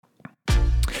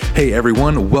Hey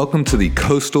everyone, welcome to the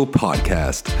Coastal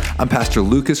Podcast. I'm Pastor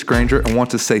Lucas Granger and want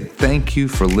to say thank you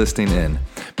for listening in.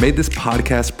 May this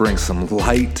podcast bring some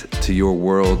light to your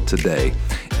world today.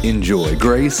 Enjoy.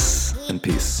 Grace and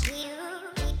peace.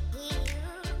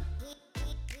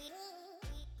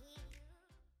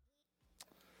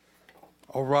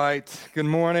 All right, good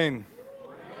morning.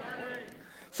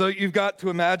 So you've got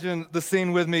to imagine the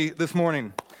scene with me this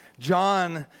morning.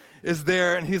 John is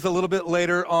there and he's a little bit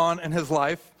later on in his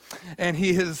life. And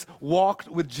he has walked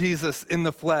with Jesus in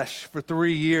the flesh for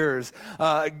 3 years,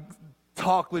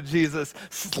 talked with Jesus,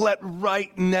 slept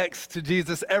right next to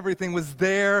Jesus. Everything was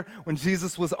there when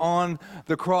Jesus was on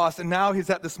the cross. And now he's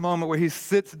at this moment where he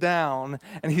sits down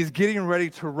and he's getting ready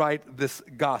to write this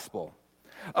gospel.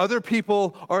 Other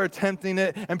people are attempting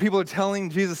it and people are telling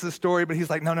Jesus' story, but he's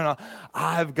like, no,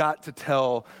 I've got to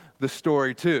tell the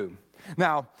story too.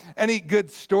 Now, any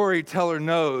good storyteller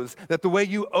knows that the way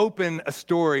you open a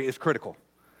story is critical.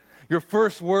 Your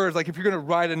first words, like if you're going to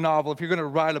write a novel, if you're going to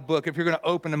write a book, if you're going to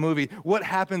open a movie, what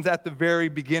happens at the very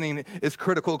beginning is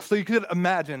critical. So you could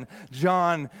imagine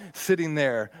John sitting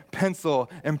there,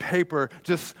 pencil and paper,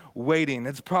 just waiting.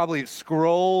 It's probably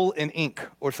scroll and ink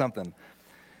or something.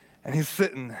 And he's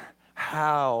sitting,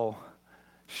 how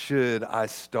should I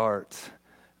start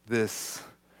this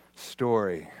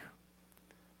story?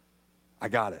 I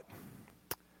got it.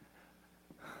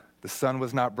 The sun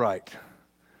was not bright.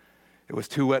 It was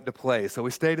too wet to play, so we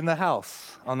stayed in the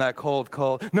house on that cold.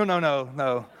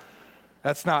 No.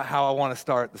 That's not how I want to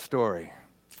start the story.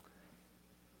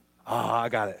 I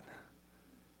got it.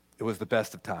 It was the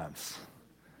best of times.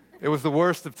 It was the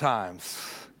worst of times.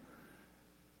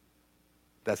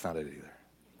 That's not it either.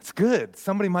 It's good.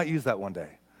 Somebody might use that one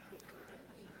day.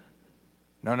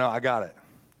 No, I got it.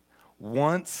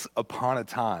 Once upon a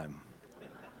time.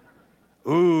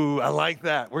 Ooh, I like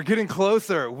that. We're getting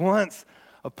closer. Once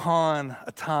upon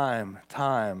a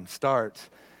time, start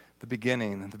the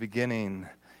beginning, in the beginning.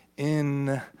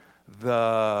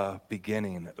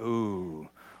 Ooh,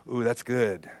 that's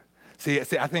good. See,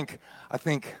 I think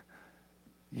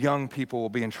young people will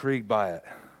be intrigued by it.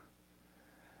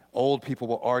 Old people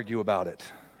will argue about it.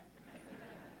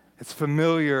 It's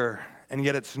familiar, and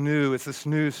yet it's new. It's this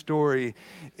new story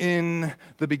in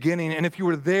the beginning. And if you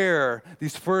were there,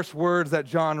 these first words that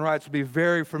John writes would be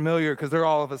very familiar because they're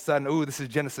all of a sudden, this is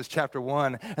Genesis chapter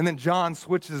 1. And then John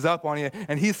switches up on you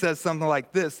and he says something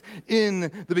like this. In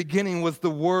the beginning was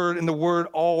the Word, and the Word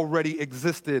already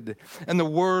existed. And the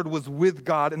Word was with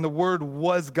God, and the Word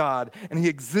was God. And he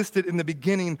existed in the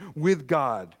beginning with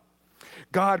God.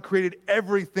 God created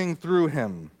everything through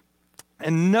him.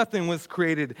 And nothing was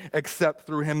created except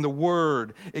through him. The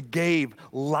Word, it gave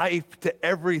life to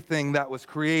everything that was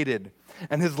created.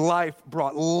 And his life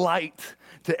brought light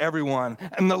to everyone.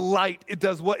 And the light, it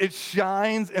does what? It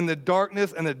shines in the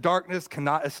darkness, and the darkness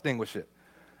cannot extinguish it.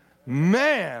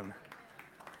 Man,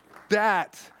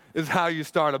 that is how you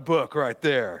start a book right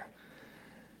there.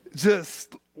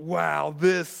 Just, wow,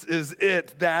 this is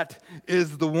it. That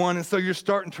is the one. And so you're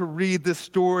starting to read this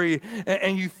story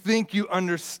and you think you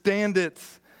understand it.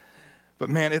 But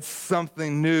man, it's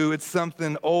something new. It's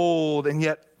something old and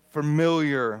yet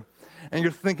familiar. And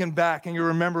you're thinking back and you're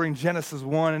remembering Genesis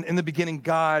 1. And in the beginning,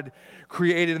 God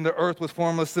created and the earth was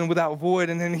formless and without void.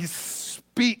 And then he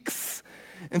speaks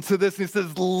into this and he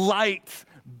says, light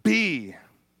be.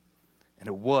 And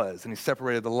it was. And he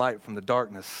separated the light from the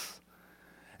darkness.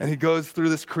 And he goes through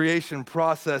this creation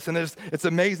process. And it's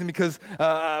amazing because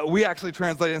we actually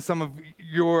translate in some of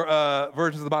your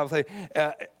versions of the Bible say,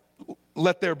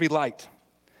 let there be light.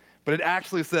 But it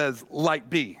actually says, light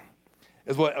be,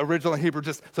 is what original Hebrew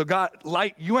so God,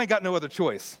 light, you ain't got no other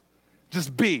choice.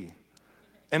 Just be.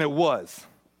 And it was.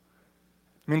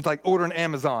 It means like ordering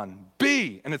Amazon.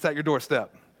 Be, and it's at your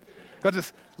doorstep. God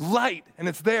just light, and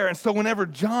it's there. And so whenever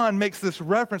John makes this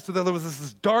reference to that, there was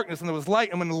this darkness and there was light,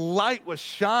 and when light was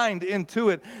shined into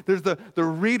it, there's the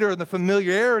reader and the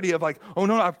familiarity of like, oh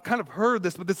no, I've kind of heard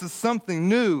this, but this is something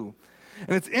new.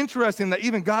 And it's interesting that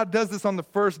even God does this on the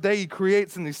first day. He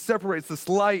creates and he separates this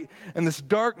light and this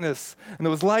darkness. And there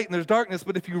was light and there's darkness,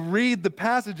 but if you read the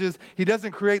passages, he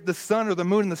doesn't create the sun or the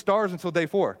moon and the stars until day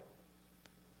 4.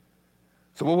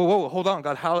 So, whoa, hold on,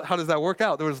 God, how does that work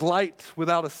out? There was light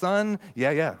without a sun?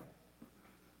 Yeah.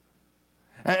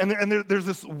 And there's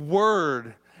this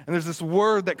word, and there's this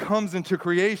word that comes into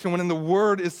creation. When the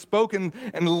word is spoken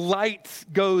and light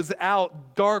goes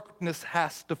out, darkness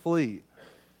has to flee.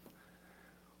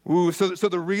 So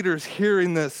the reader's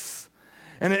hearing this,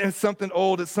 and it's something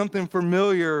old, it's something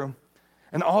familiar,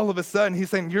 and all of a sudden he's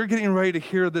saying, you're getting ready to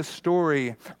hear this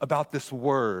story about this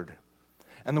word.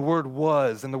 And the Word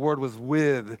was, and the Word was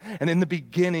with. And in the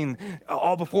beginning,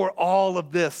 all before all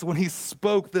of this, when he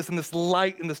spoke this and this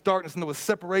light and this darkness and there was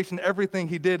separation, everything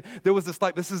he did, there was this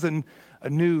light. This is a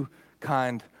new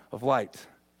kind of light.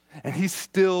 And he's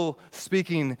still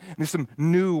speaking these some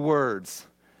new words.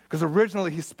 Because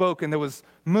originally he spoke and there was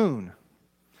moon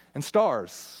and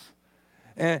stars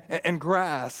and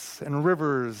grass and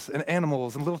rivers and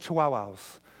animals and little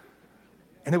chihuahuas.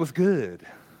 And it was good.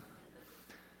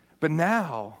 But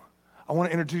now, I want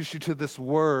to introduce you to this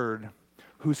word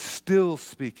who's still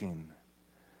speaking.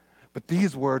 But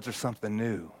these words are something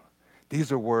new.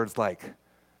 These are words like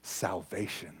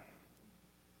salvation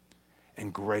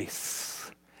and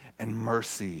grace and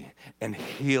mercy and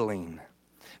healing.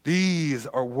 These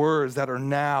are words that are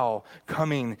now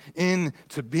coming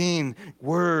into being,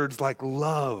 words like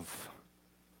love.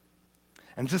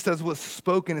 And just as was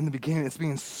spoken in the beginning, it's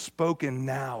being spoken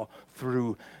now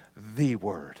through the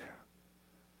Word.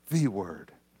 The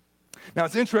Word. Now,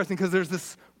 it's interesting because there's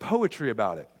this poetry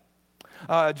about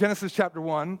it. Genesis chapter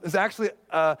 1 is actually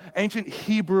an ancient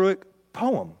Hebrewic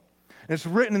poem. And it's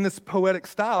written in this poetic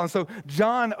style. And so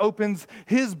John opens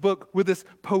his book with this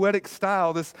poetic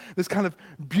style, this kind of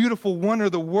beautiful wonder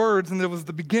of the words. And there was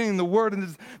the beginning, the word, and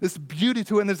there's this beauty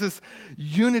to it. And there's this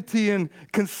unity and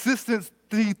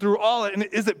consistency through all it. And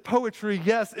is it poetry?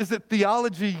 Yes. Is it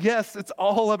theology? Yes. It's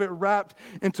all of it wrapped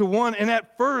into one. And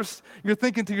at first, you're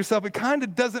thinking to yourself, it kind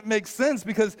of doesn't make sense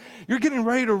because you're getting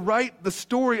ready to write the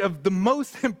story of the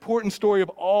most important story of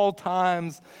all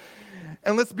times.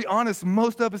 And let's be honest,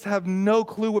 most of us have no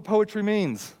clue what poetry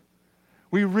means.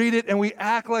 We read it and we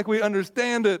act like we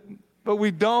understand it, but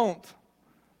we don't.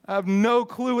 I have no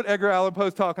clue what Edgar Allan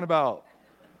Poe's talking about.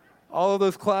 All of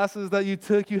those classes that you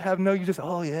took, you just,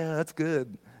 oh yeah, that's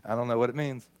good. I don't know what it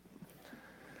means.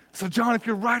 So John, if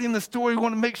you're writing the story, you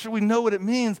want to make sure we know what it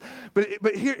means.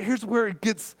 But here's where it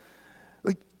gets,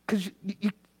 like, because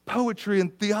poetry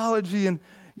and theology, and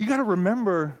you got to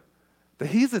remember that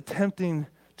he's attempting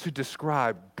to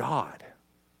describe God.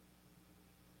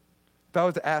 If I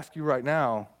was to ask you right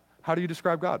now, how do you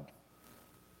describe God?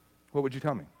 What would you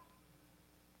tell me?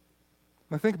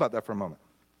 Now think about that for a moment.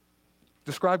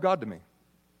 Describe God to me.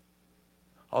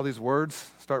 All these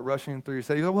words start rushing through your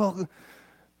head. You go, well,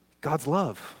 God's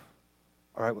love.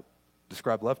 All right, well,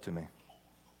 describe love to me.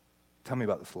 Tell me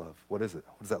about this love. What is it?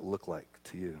 What does that look like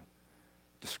to you?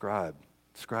 Describe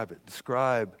it.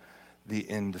 Describe the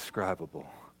indescribable.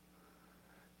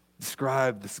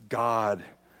 Describe this God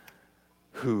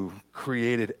who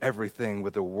created everything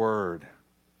with a word.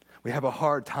 We have a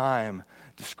hard time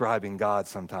describing God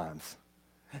sometimes.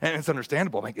 And it's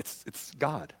understandable. Like, it's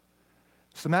God.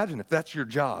 Just imagine if that's your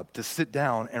job, to sit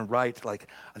down and write, like,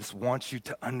 I just want you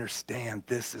to understand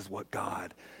this is what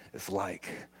God is like.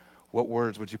 What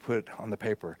words would you put on the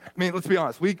paper? I mean, let's be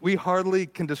honest. We hardly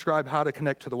can describe how to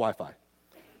connect to the Wi-Fi.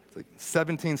 It's like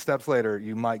 17 steps later,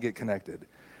 you might get connected.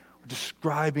 We're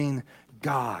describing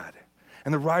God.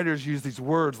 And the writers use these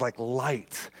words like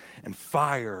light and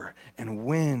fire and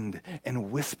wind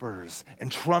and whispers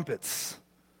and trumpets.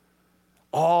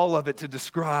 All of it to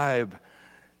describe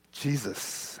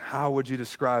Jesus. How would you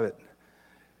describe it?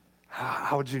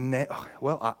 How would you name?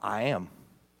 Well, I am.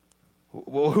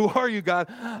 Well, who are you, God?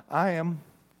 I am.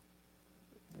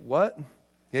 What?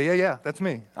 Yeah, that's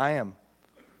me. I am.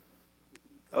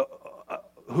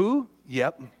 Who?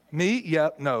 Yep. Me?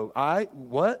 Yep. No.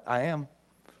 What? I am.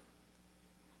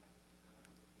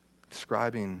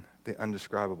 Describing the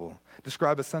undescribable.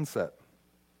 Describe a sunset.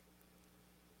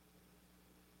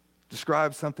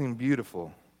 Describe something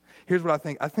beautiful. Here's what I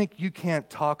think. I think you can't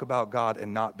talk about God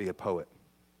and not be a poet.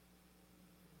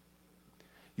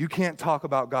 You can't talk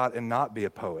about God and not be a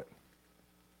poet.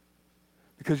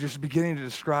 Because you're beginning to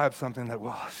describe something that,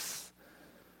 well, it's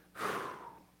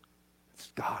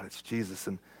God, it's Jesus.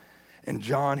 And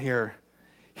John here,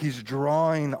 he's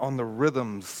drawing on the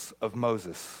rhythms of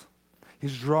Moses.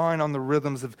 He's drawing on the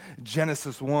rhythms of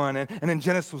Genesis 1. And in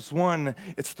Genesis 1,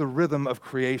 it's the rhythm of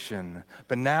creation.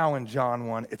 But now in John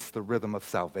 1, it's the rhythm of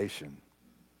salvation.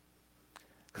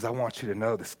 Because I want you to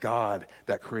know this God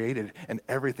that created and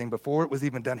everything. Before it was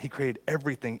even done, he created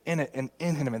everything in it and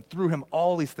in him. And through him,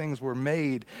 all these things were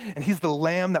made. And he's the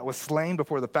lamb that was slain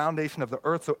before the foundation of the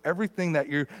earth. So everything that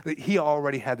he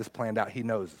already had this planned out, he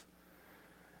knows.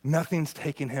 Nothing's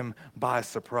taking him by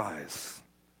surprise.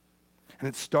 And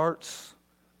it starts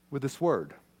with this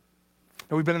word.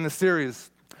 And we've been in this series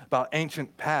about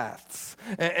ancient paths.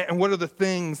 And what are the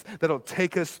things that'll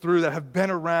take us through that have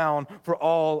been around for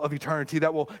all of eternity,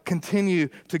 that will continue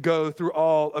to go through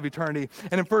all of eternity.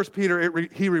 And in 1 Peter,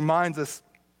 he reminds us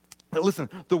that, listen,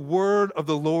 the word of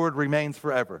the Lord remains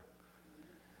forever.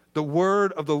 The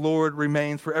word of the Lord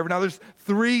remains forever. Now, there's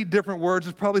three different words.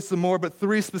 There's probably some more, but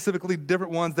three specifically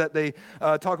different ones that they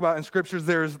talk about in scriptures.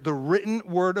 There's the written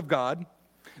word of God.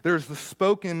 There's the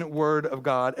spoken word of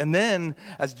God. And then,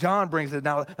 as John brings it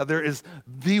now, there is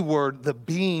the word, the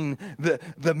being,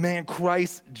 the man,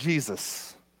 Christ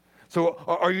Jesus. So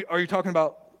are you talking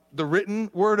about the written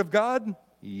word of God?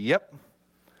 Yep.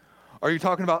 Are you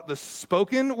talking about the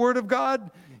spoken word of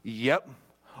God? Yep.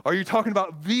 Are you talking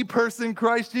about the person,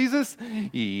 Christ Jesus?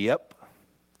 Yep.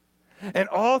 And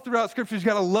all throughout Scriptures, you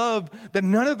got to love that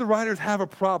none of the writers have a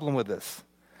problem with this.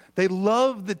 They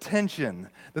love the tension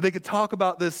that they could talk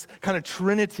about this kind of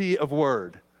trinity of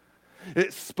word.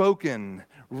 It's spoken,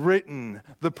 written,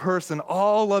 the person,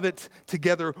 all of it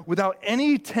together without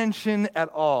any tension at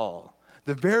all.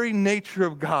 The very nature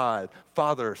of God,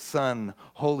 Father, Son,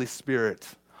 Holy Spirit,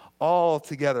 all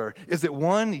together. Is it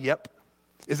one? Yep.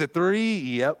 Is it three?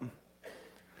 Yep.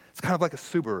 It's kind of like a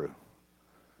Subaru.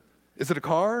 Is it a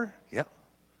car? Yep.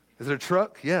 Is it a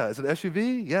truck? Yeah. Is it an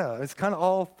SUV? Yeah. It's kind of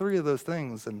all three of those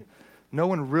things, and no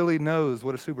one really knows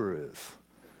what a Subaru is.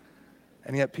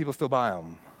 And yet people still buy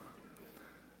them.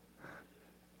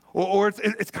 Or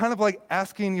it's kind of like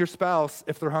asking your spouse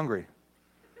if they're hungry.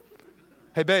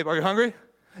 Hey, babe, are you hungry?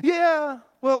 Yeah.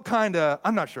 Well, kind of.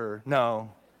 I'm not sure.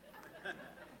 No.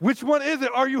 Which one is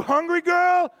it? Are you hungry,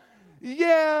 girl?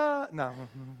 Yeah. No.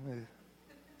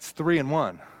 It's 3 in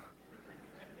 1.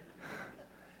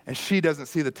 And she doesn't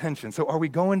see the tension. So are we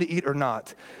going to eat or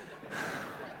not?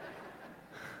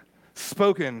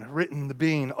 Spoken, written, the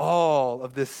being, all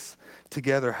of this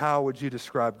together. How would you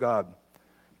describe God?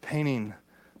 Painting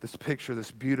this picture,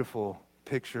 this beautiful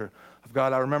picture of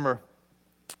God. I remember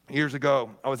years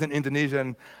ago, I was in Indonesia,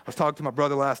 and I was talking to my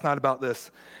brother last night about this.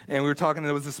 And we were talking, and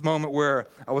there was this moment where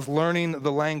I was learning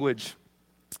the language.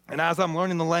 And as I'm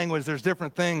learning the language, there's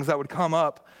different things that would come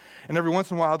up. And every once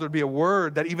in a while, there'd be a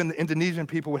word that even the Indonesian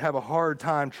people would have a hard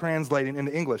time translating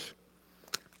into English.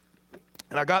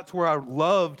 And I got to where I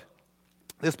loved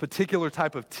this particular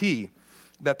type of tea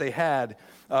that they had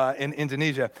in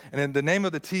Indonesia. And then the name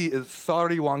of the tea is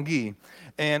Sari Wangi.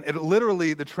 And it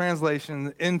literally, the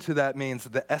translation into that means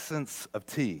the essence of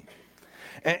tea.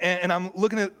 And I'm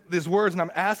looking at these words and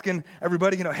I'm asking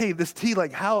everybody, hey, this tea,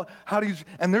 like how do you,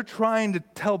 and they're trying to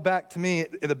tell back to me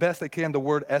the best they can the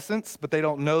word essence, but they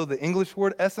don't know the English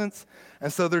word essence.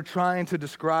 And so they're trying to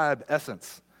describe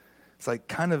essence. It's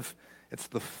like it's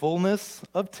the fullness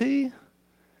of tea.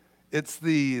 It's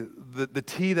the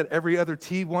tea that every other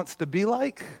tea wants to be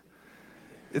like.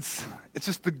 It's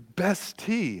just the best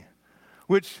tea,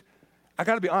 which I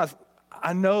got to be honest,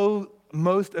 I know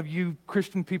most of you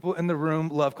Christian people in the room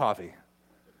love coffee,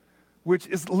 which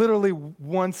is literally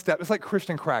one step. It's like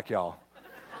Christian crack, y'all.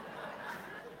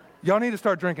 Y'all need to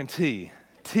start drinking tea.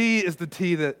 Tea is the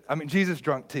tea Jesus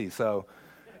drank tea, so,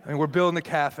 we're building a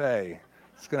cafe.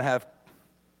 It's going to have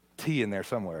tea in there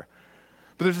somewhere.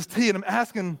 But there's this tea, and I'm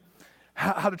asking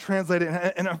how to translate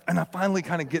it, and I finally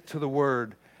kind of get to the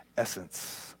word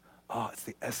essence. Oh, it's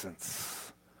the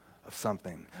essence of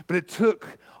something. But it took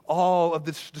all of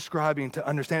this describing to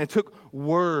understand. It took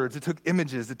words, it took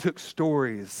images, it took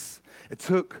stories. It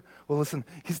took, listen,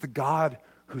 he's the God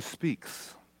who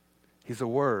speaks. He's a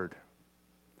word.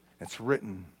 It's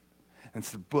written. And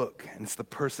it's the book. And it's the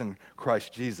person,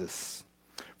 Christ Jesus.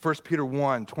 1 Peter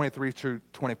 1, 23 through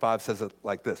 25 says it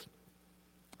like this.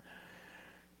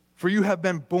 For you have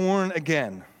been born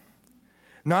again,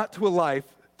 not to a life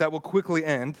that will quickly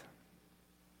end.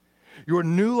 Your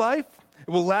new life,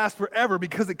 it will last forever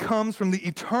because it comes from the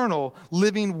eternal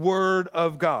living word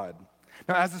of God.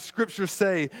 Now, as the scriptures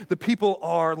say, the people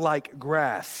are like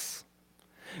grass.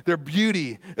 Their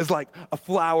beauty is like a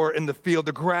flower in the field.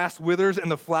 The grass withers and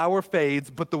the flower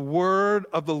fades, but the word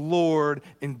of the Lord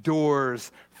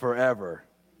endures forever.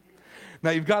 Now,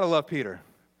 you've got to love Peter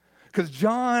because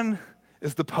John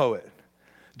is the poet.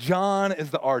 John is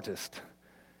the artist.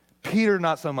 Peter,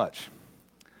 not so much.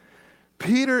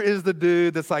 Peter is the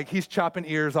dude that's like, he's chopping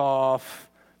ears off,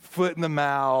 foot in the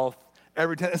mouth,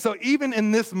 every time. And so even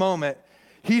in this moment,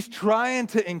 he's trying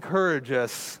to encourage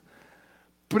us,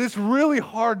 but it's really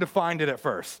hard to find it at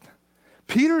first.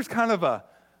 Peter's kind of a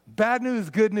bad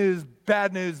news, good news,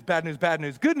 bad news, bad news, bad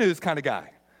news, good news kind of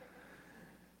guy.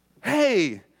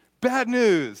 Hey, bad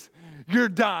news, you're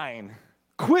dying.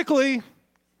 Quickly,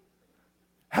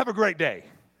 have a great day.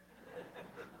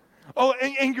 Oh,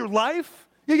 and your life?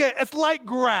 Yeah, it's like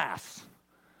grass.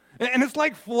 And it's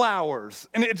like flowers.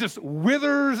 And it just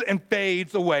withers and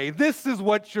fades away. This is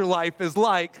what your life is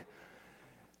like.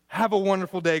 Have a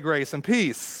wonderful day, grace and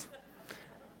peace.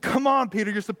 Come on,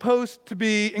 Peter, you're supposed to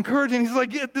be encouraging. He's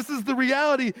like, yeah, this is the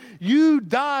reality. You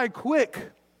die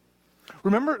quick.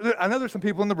 Remember, I know there's some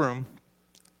people in the room,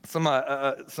 some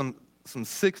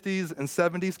 60s and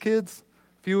 70s kids.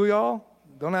 A few of y'all,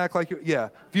 don't act like you. Yeah,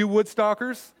 a few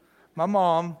Woodstockers. My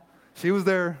mom, she was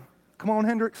there. Come on,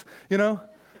 Hendrix, you know.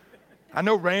 I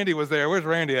know Randy was there. Where's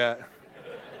Randy at?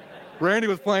 Randy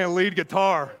was playing lead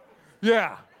guitar.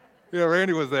 Yeah,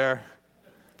 Randy was there.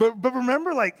 But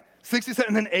remember, like 60s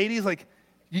and then 80s, like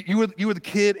you were the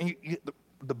kid and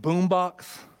the boom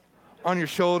box on your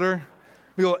shoulder,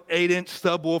 the little 8-inch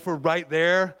subwoofer right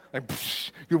there, like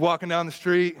psh, you're walking down the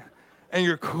street and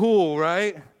you're cool,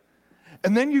 right?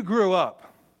 And then you grew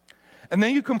up, and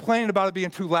then you complained about it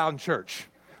being too loud in church.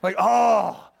 Like,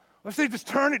 oh, let's say just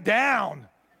turn it down.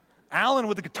 Alan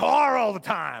with the guitar all the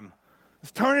time.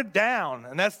 Let's turn it down.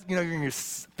 And that's, you're in your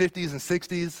 50s and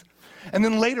 60s. And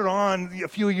then later on, a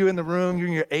few of you in the room, you're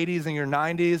in your 80s and your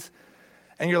 90s,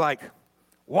 and you're like,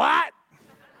 what?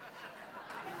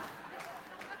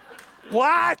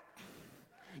 What?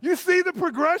 You see the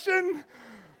progression?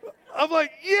 I'm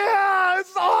like, yeah,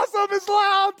 it's awesome, it's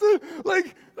loud.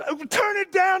 Like, turn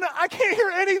it down. I can't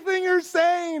hear anything you're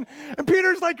saying. And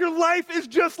Peter's like, your life is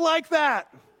just like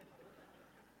that.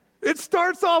 It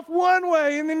starts off one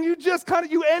way, and then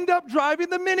you end up driving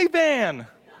the minivan.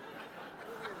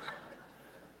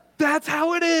 That's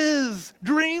how it is.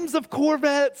 Dreams of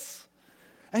Corvettes.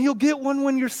 And you'll get one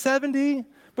when you're 70,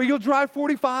 but you'll drive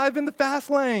 45 in the fast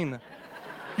lane.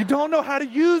 You don't know how to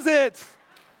use it.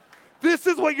 This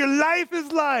is what your life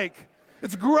is like.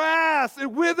 It's grass.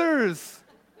 It withers.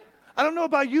 I don't know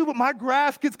about you, but my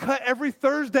grass gets cut every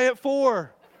Thursday at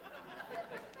 4.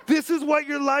 This is what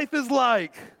your life is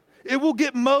like. It will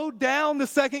get mowed down the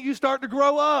second you start to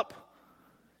grow up.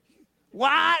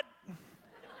 What?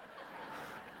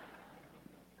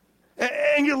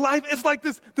 And your life is like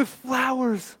this, the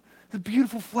flowers, the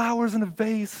beautiful flowers in a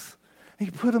vase. And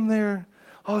you put them there.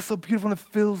 Oh, it's so beautiful, and it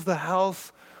fills the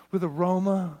house with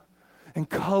aroma and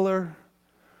color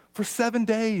for 7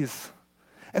 days.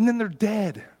 And then they're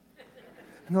dead.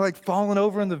 And they're like falling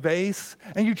over in the vase,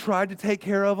 and you tried to take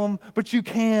care of them, but you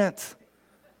can't.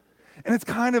 And it's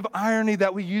kind of irony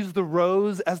that we use the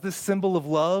rose as this symbol of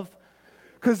love,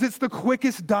 because it's the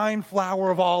quickest dying flower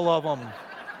of all of them.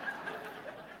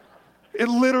 It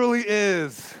literally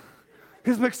is.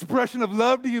 Here's an expression of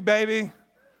love to you, baby.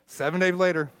 7 days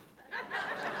later.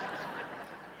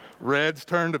 Reds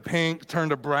turn to pink, turn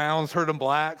to browns, turn to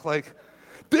black. Like,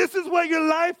 this is what your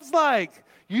life's like.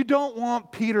 You don't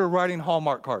want Peter writing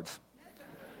Hallmark cards.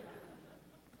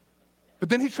 But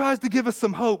then he tries to give us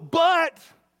some hope. But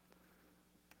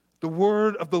the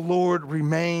word of the Lord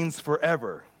remains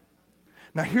forever.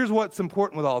 Now, here's what's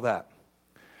important with all that.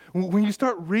 When you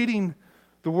start reading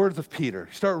the words of Peter,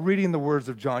 you start reading the words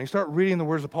of John, you start reading the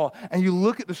words of Paul, and you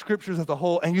look at the scriptures as a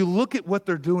whole, and you look at what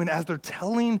they're doing as they're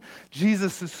telling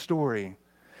Jesus' story,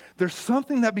 there's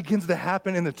something that begins to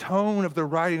happen in the tone of their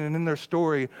writing and in their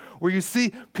story where you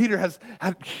see Peter has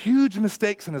had huge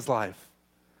mistakes in his life.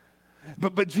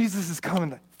 But Jesus is coming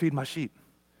to feed my sheep.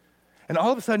 And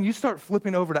all of a sudden, you start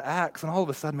flipping over to Acts, and all of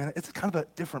a sudden, man, it's kind of a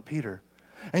different Peter.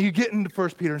 And you get into 1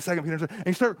 Peter and 2 Peter, and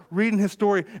you start reading his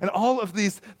story, and all of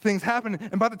these things happen.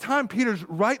 And by the time Peter's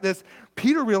write this,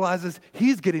 Peter realizes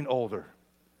he's getting older,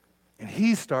 and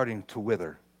he's starting to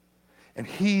wither, and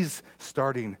he's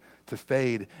starting to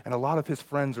fade, and a lot of his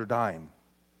friends are dying.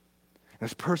 And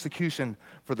there's persecution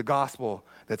for the gospel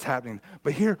that's happening.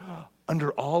 But here,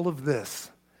 under all of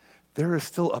this, there is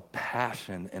still a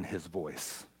passion in his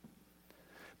voice.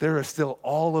 There is still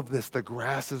all of this. The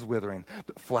grass is withering,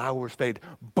 the flowers fade,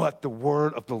 but the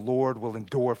word of the Lord will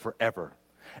endure forever.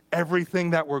 Everything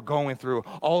that we're going through,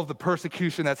 all of the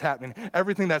persecution that's happening,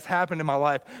 everything that's happened in my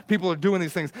life, people are doing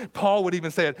these things. Paul would even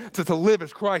say it, to live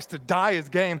is Christ, to die is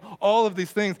gain. All of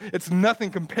these things, it's nothing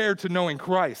compared to knowing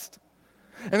Christ.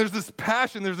 And there's this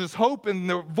passion, there's this hope in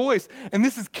their voice. And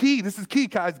this is key,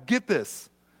 guys, get this.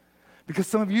 Because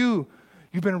some of you,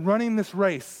 you've been running this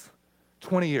race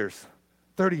 20 years.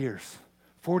 30 years,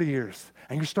 40 years,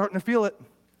 and you're starting to feel it.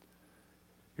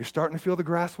 You're starting to feel the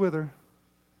grass wither.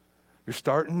 You're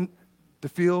starting to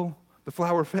feel the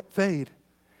flower fade.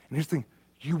 And here's the thing,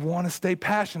 you want to stay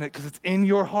passionate because it's in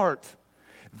your heart.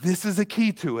 This is a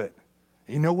key to it.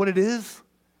 You know what it is?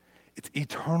 It's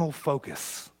eternal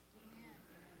focus.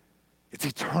 It's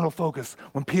eternal focus.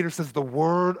 When Peter says the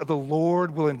word of the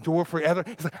Lord will endure forever,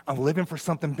 he's like, I'm living for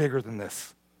something bigger than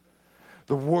this.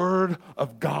 The word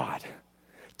of God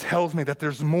tells me that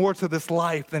there's more to this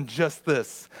life than just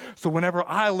this. So whenever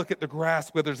I look at the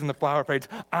grass withers and the flower fades,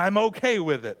 I'm okay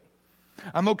with it.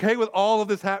 I'm okay with all of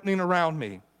this happening around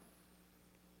me.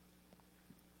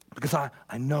 Because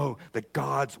I know that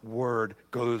God's word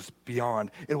goes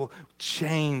beyond. It will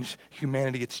change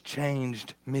humanity. It's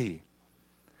changed me.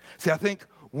 See, I think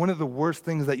one of the worst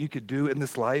things that you could do in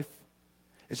this life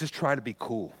is just try to be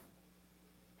cool.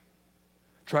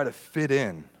 Try to fit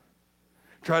in.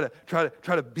 Try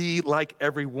to be like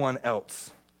everyone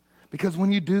else. Because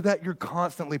when you do that, you're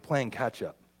constantly playing catch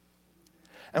up.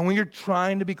 And when you're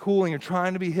trying to be cool and you're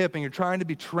trying to be hip and you're trying to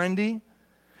be trendy,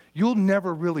 you'll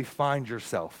never really find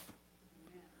yourself.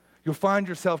 You'll find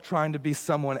yourself trying to be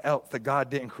someone else that God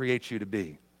didn't create you to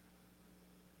be.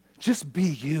 Just be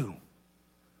you.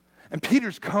 And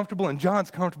Peter's comfortable and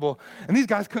John's comfortable, and these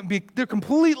guys couldn't be, they're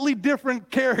completely different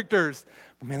characters.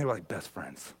 But man, they were like best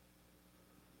friends.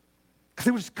 Because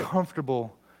they were just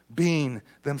comfortable being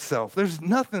themselves. There's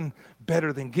nothing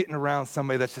better than getting around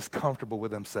somebody that's just comfortable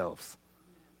with themselves.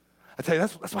 I tell you,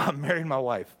 that's why I married my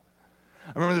wife.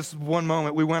 I remember this one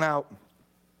moment, we went out,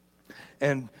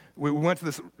 and we went to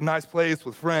this nice place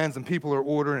with friends, and people are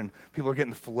ordering, and people are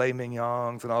getting the filet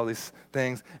mignons and all these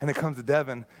things, and it comes to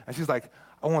Devin, and she's like,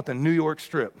 I want the New York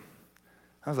strip.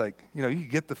 I was like, you can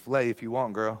get the filet if you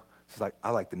want, girl. She's like, I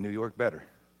like the New York better.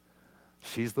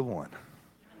 She's the one.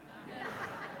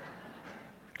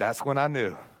 That's when I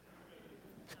knew.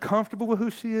 She's comfortable with who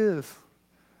she is,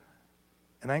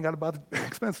 and I ain't got to buy the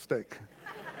expensive steak.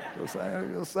 You know what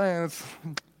I'm saying? It's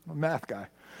I'm a math guy.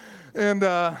 And,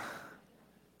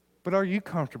 but are you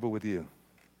comfortable with you?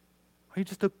 Are you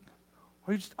just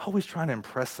always trying to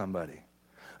impress somebody?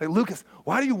 Like, Lucas,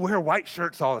 why do you wear white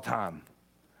shirts all the time?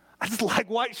 I just like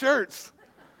white shirts.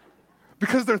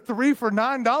 Because they're 3 for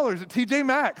 $9 at TJ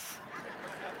Maxx.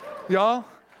 Y'all,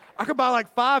 I could buy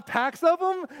like 5 packs of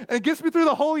them, and it gets me through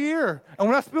the whole year. And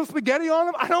when I spill spaghetti on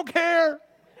them, I don't care.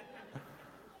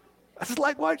 I just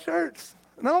like white shirts.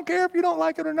 And I don't care if you don't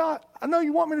like it or not. I know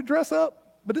you want me to dress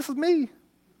up, but this is me.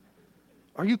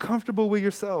 Are you comfortable with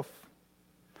yourself?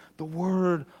 The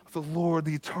word of the Lord,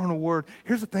 the eternal word.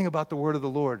 Here's the thing about the word of the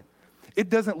Lord. It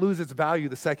doesn't lose its value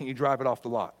the second you drive it off the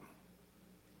lot.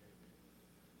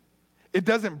 It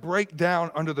doesn't break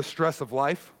down under the stress of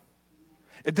life.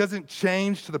 It doesn't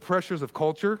change to the pressures of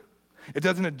culture. It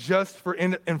doesn't adjust for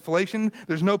inflation.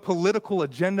 There's no political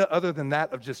agenda other than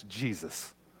that of just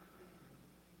Jesus.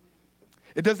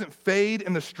 It doesn't fade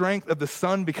in the strength of the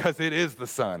sun because it is the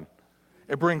sun.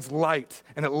 It brings light,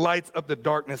 and it lights up the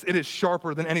darkness. It is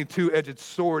sharper than any two-edged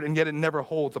sword, and yet it never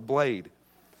holds a blade.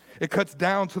 It cuts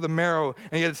down to the marrow,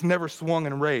 and yet it's never swung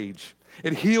in rage.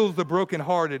 It heals the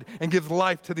brokenhearted and gives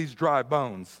life to these dry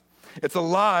bones. It's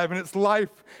alive and it's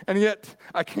life, and yet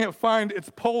I can't find its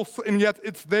pulse, and yet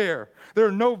it's there. There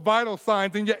are no vital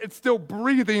signs, and yet it's still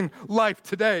breathing life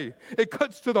today. It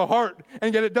cuts to the heart,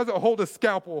 and yet it doesn't hold a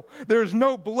scalpel. There's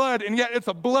no blood, and yet it's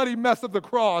a bloody mess of the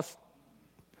cross.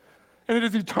 And it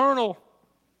is eternal.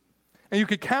 And you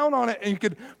could count on it, and you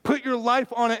could put your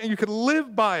life on it, and you could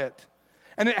live by it.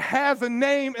 And it has a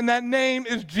name, and that name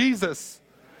is Jesus.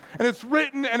 And it's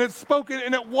written, and it's spoken,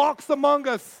 and it walks among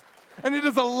us. And it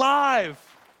is alive.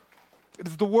 It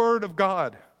is the Word of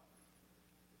God.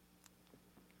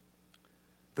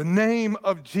 The name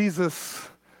of Jesus,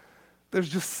 there's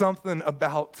just something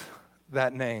about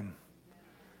that name.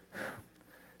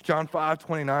 John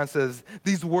 5:29 says,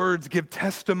 these words give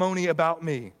testimony about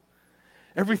me.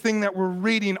 Everything that we're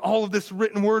reading, all of this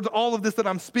written words, all of this that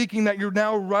I'm speaking that you're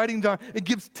now writing down, it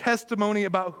gives testimony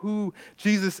about who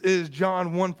Jesus is.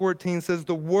 John 1:14 says,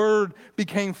 the Word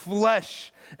became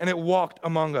flesh and it walked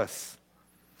among us.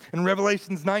 In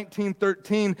Revelations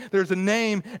 19:13, there's a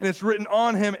name and it's written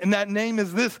on him, and that name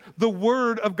is this, the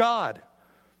Word of God.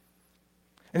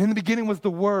 And in the beginning was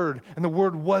the Word, and the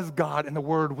Word was God, and the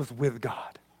Word was with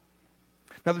God.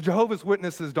 Now, the Jehovah's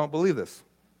Witnesses don't believe this.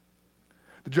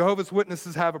 The Jehovah's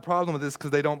Witnesses have a problem with this because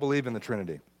they don't believe in the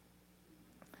Trinity.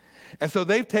 And so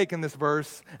they've taken this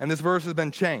verse, and this verse has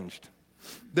been changed.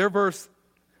 Their verse,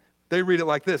 they read it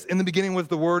like this: in the beginning was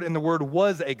the Word, and the Word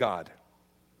was a God.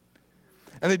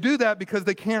 And they do that because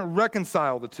they can't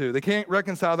reconcile the two. They can't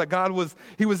reconcile that God was,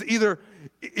 he was either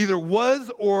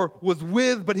was or was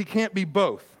with, but he can't be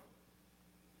both.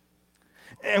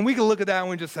 And we can look at that and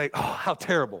we just say, oh, how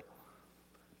terrible.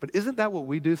 But isn't that what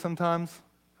we do sometimes?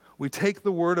 We take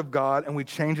the Word of God and we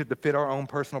change it to fit our own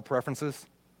personal preferences.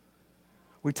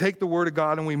 We take the Word of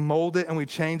God and we mold it and we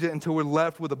change it until we're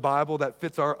left with a Bible that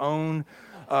fits our own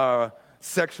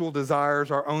sexual desires,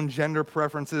 our own gender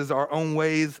preferences, our own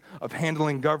ways of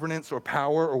handling governance or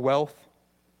power or wealth.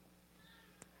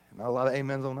 Not a lot of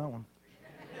amens on that one.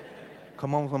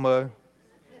 Come on, somebody.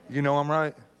 You know I'm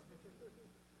right.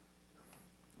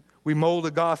 We mold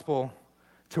the gospel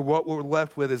to what we're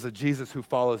left with is a Jesus who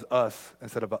follows us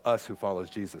instead of a us who follows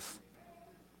Jesus.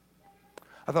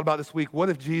 I thought about this week, what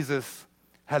if Jesus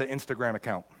had an Instagram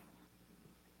account?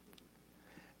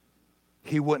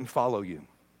 He wouldn't follow you.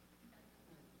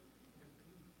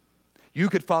 You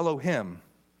could follow him.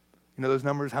 You know those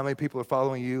numbers, how many people are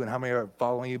following you and how many are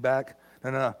following you back?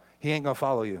 No. He ain't going to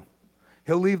follow you.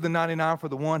 He'll leave the 99 for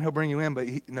the one. He'll bring you in, but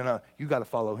no. You got to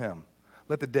follow him.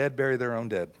 Let the dead bury their own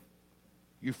dead.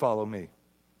 You follow me.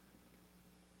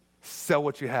 Sell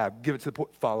what you have. Give it to the poor.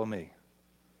 Follow me.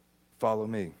 Follow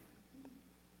me.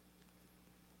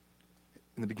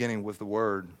 In the beginning was the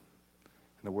Word, and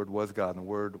the Word was God, and the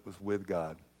Word was with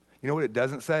God. You know what it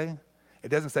doesn't say? It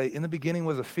doesn't say, in the beginning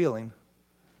was a feeling,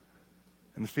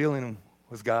 and the feeling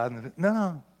was God.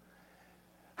 No.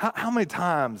 How many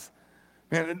times,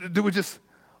 man, do we just,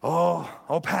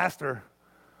 pastor,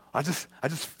 I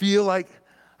just feel like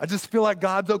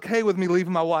God's okay with me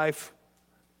leaving my wife.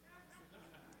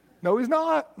 No, he's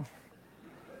not.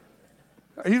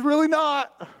 He's really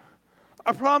not.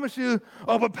 I promise you.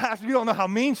 Oh, but pastor, you don't know how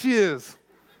mean she is.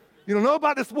 You don't know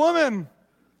about this woman.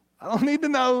 I don't need to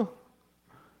know.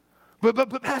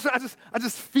 But pastor, I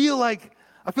just feel like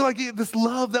this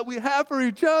love that we have for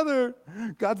each other,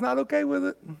 God's not okay with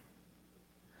it.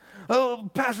 Oh,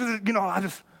 pastor,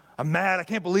 I'm mad. I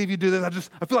can't believe you do this.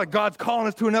 I feel like God's calling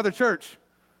us to another church.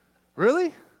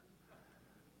 Really?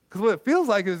 Because what it feels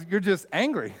like is you're just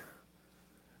angry.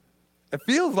 It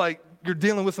feels like you're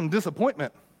dealing with some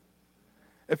disappointment.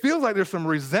 It feels like there's some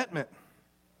resentment.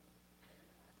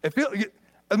 It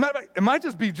might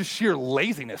just be just sheer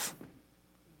laziness.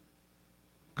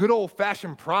 Good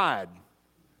old-fashioned pride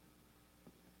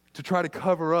to try to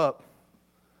cover up.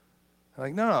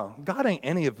 Like, no, God ain't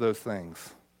any of those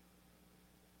things.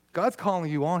 God's calling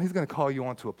you on. He's going to call you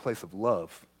on to a place of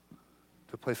love,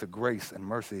 to a place of grace and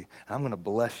mercy. And I'm going to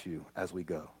bless you as we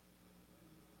go.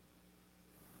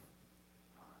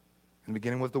 In the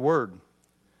beginning was the Word, and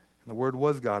the Word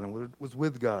was God, and the Word was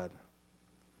with God.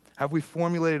 Have we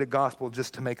formulated a gospel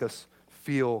just to make us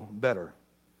feel better?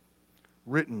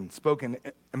 Written, spoken,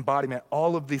 embodiment,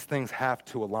 all of these things have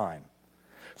to align.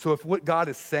 So if what God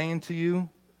is saying to you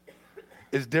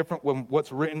is different from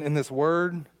what's written in this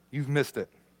Word, you've missed it.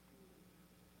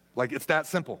 Like, it's that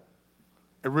simple.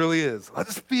 It really is. I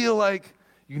just feel like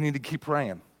you need to keep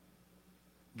praying.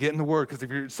 Get in the Word, because if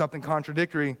you're something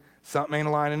contradictory, something ain't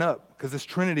lining up. Because this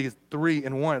Trinity is 3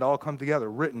 in 1. It all comes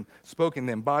together, written, spoken,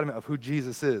 the embodiment of who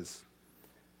Jesus is.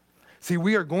 See,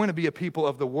 we are going to be a people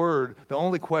of the Word. The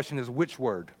only question is which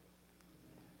Word?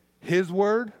 His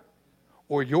Word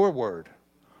or your Word?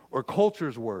 Or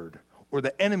culture's word? Or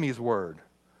the enemy's word?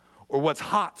 Or what's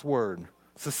hot's word?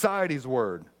 Society's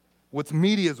word? What's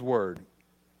media's word?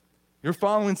 You're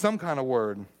following some kind of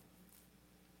word. And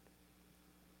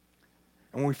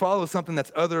when we follow something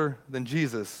that's other than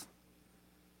Jesus,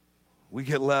 we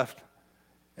get left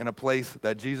in a place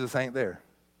that Jesus ain't there.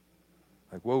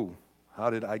 Like, whoa, how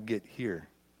did I get here?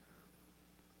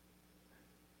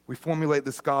 We formulate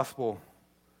this gospel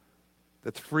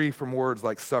that's free from words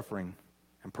like suffering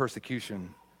and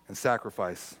persecution and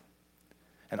sacrifice.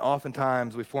 And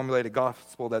oftentimes we formulate a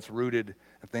gospel that's rooted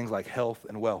in things like health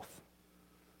and wealth,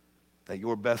 that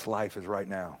your best life is right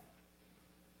now.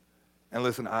 And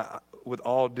listen, with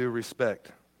all due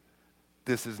respect,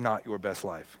 this is not your best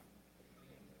life.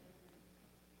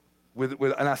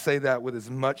 And I say that with as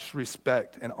much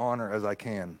respect and honor as I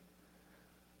can.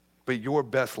 But your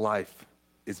best life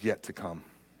is yet to come.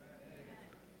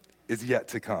 Is yet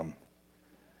to come.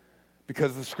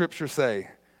 Because the scriptures say,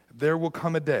 there will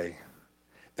come a day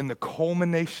in the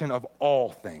culmination of all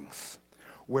things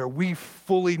where we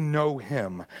fully know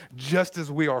him just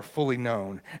as we are fully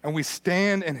known. And we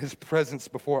stand in his presence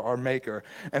before our Maker.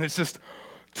 And it's just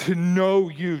to know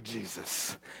you,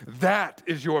 Jesus. That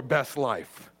is your best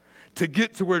life. To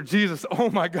get to where Jesus, oh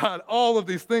my God, all of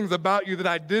these things about you that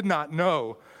I did not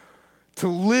know. To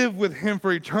live with him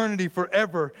for eternity,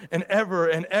 forever and ever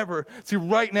and ever. See,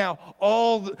 right now,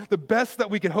 all the best that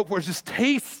we can hope for is just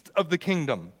taste of the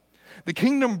kingdom. The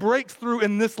kingdom breaks through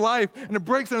in this life, and it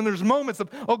breaks, and there's moments of,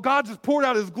 oh, God just poured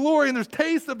out his glory, and there's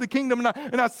taste of the kingdom,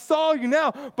 and I saw you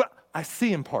now, but I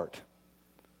see in part.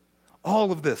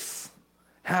 All of this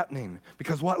happening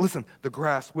because what? Listen, the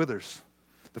grass withers.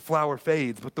 The flower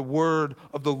fades, but the word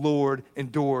of the Lord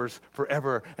endures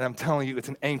forever. And I'm telling you, it's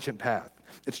an ancient path.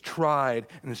 It's tried,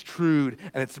 and it's true,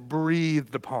 and it's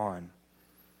breathed upon.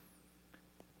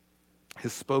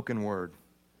 His spoken word,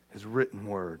 his written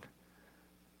word,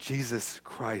 Jesus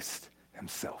Christ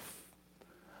himself.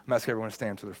 I'm asking everyone to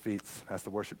stand to their feet, ask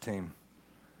the worship team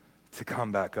to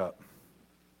come back up.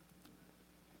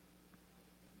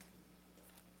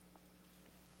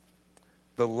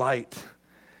 The light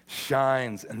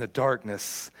shines in the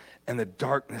darkness, and the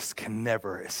darkness can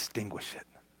never extinguish it.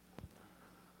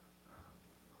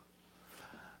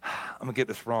 I'm going to get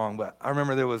this wrong, but I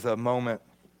remember there was a moment,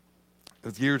 it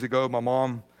was years ago, my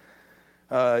mom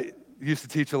used to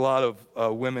teach a lot of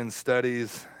women's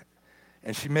studies,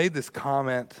 and she made this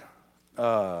comment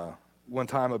one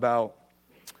time about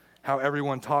how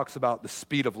everyone talks about the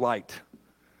speed of light.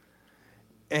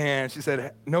 And she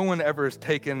said, no one ever has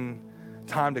taken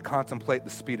time to contemplate the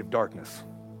speed of darkness.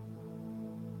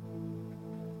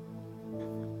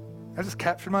 That just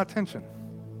captured my attention.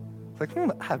 It's like,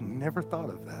 I have never thought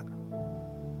of that.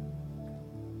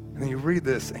 And then you read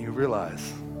this and you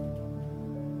realize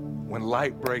when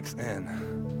light breaks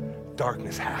in,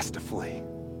 darkness has to flee.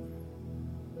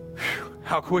 Whew.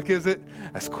 How quick is it?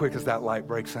 As quick as that light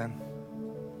breaks in.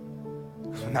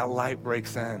 Because when that light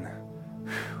breaks in,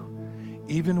 whew,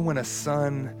 even when a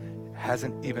sun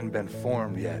hasn't even been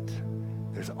formed yet,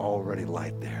 there's already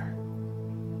light there.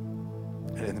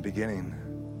 And in the beginning,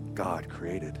 God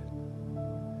created.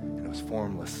 And it was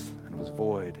formless and it was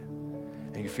void.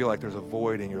 And you feel like there's a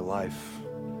void in your life.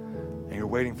 And you're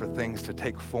waiting for things to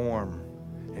take form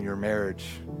in your marriage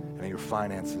and in your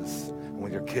finances and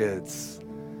with your kids.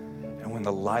 And when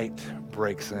the light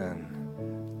breaks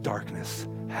in, darkness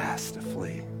has to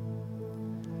flee.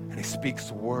 And he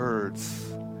speaks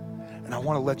words. And I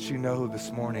want to let you know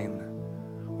this morning,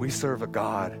 we serve a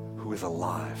God who is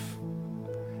alive.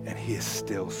 And he is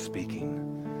still speaking.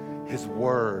 His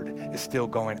word is still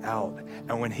going out.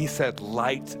 And when he said,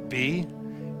 light be,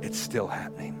 it's still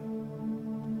happening.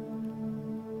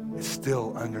 It's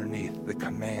still underneath the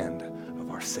command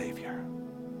of our Savior.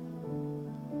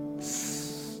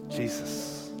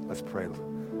 Jesus, let's pray.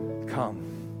 Come.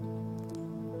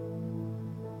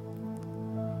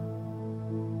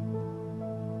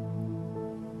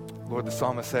 Lord, the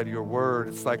psalmist said, your word,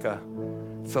 it's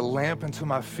a lamp unto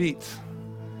my feet.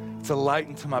 It's a light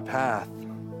into my path.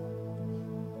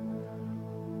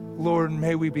 Lord,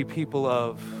 may we be people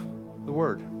of the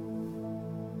word.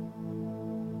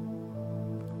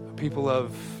 People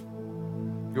of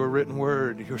your written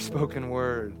word, your spoken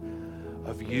word,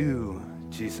 of you,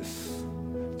 Jesus,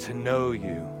 to know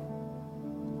you,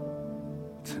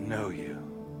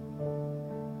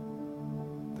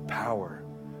 the power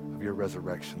of your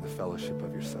resurrection, the fellowship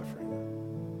of your suffering.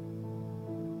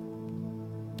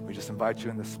 We just invite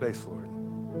you in this space, Lord.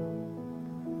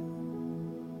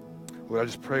 Lord, I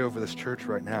just pray over this church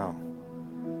right now.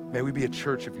 May we be a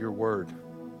church of your word.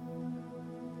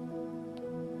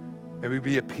 May we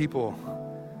be a people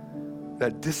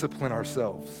that discipline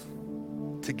ourselves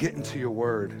to get into your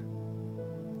word,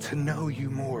 to know you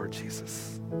more,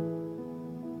 Jesus,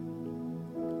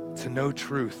 to know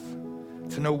truth,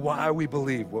 to know why we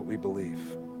believe what we believe,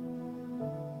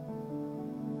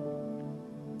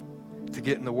 to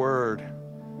get in the word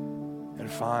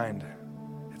and find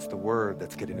it's the word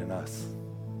that's getting in us.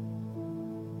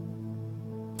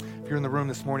 If you're in the room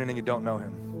this morning and you don't know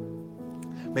him,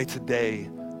 may today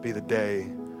be the day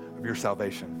of your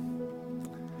salvation.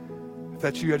 If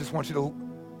that's you, I just want you to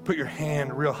put your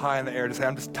hand real high in the air to say,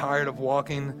 I'm just tired of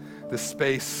walking this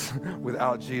space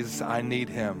without Jesus. I need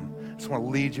him. I just want to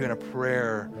lead you in a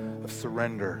prayer of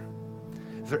surrender.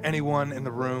 Is there anyone in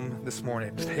the room this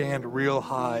morning, just hand real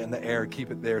high in the air,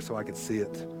 keep it there so I can see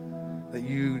it, that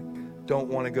you don't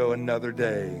want to go another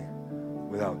day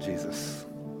without Jesus?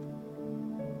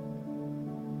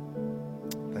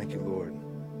 Thank you, Lord.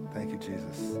 Thank you,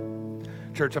 Jesus.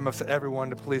 Church, I'm going to ask everyone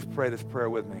to please pray this prayer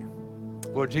with me.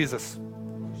 Lord Jesus,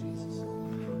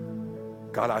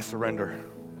 God, I surrender.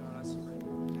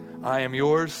 I am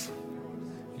yours.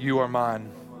 You are mine.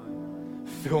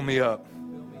 Fill me up.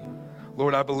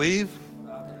 Lord, I believe.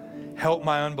 Help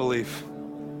my unbelief.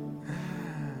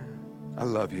 I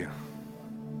love you.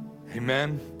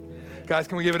 Amen. Guys,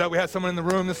 can we give it up? We had someone in the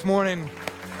room this morning.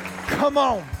 Come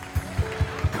on.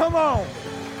 Come on.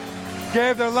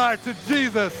 Gave their life to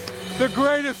Jesus, the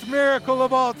greatest miracle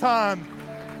of all time.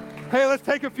 Hey, let's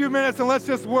take a few minutes and let's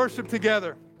just worship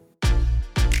together.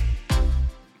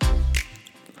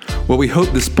 Well, we hope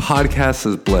this podcast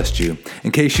has blessed you.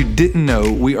 In case you didn't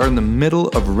know, we are in the middle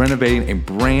of renovating a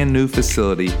brand new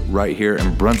facility right here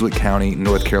in Brunswick County,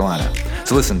 North Carolina.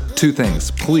 So listen, two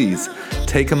things. Please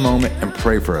take a moment and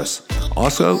pray for us.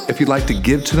 Also, if you'd like to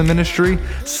give to the ministry,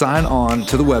 sign on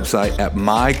to the website at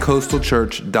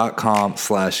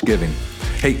mycoastalchurch.com/giving.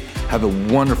 Hey, have a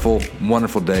wonderful,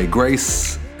 wonderful day.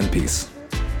 Grace and peace.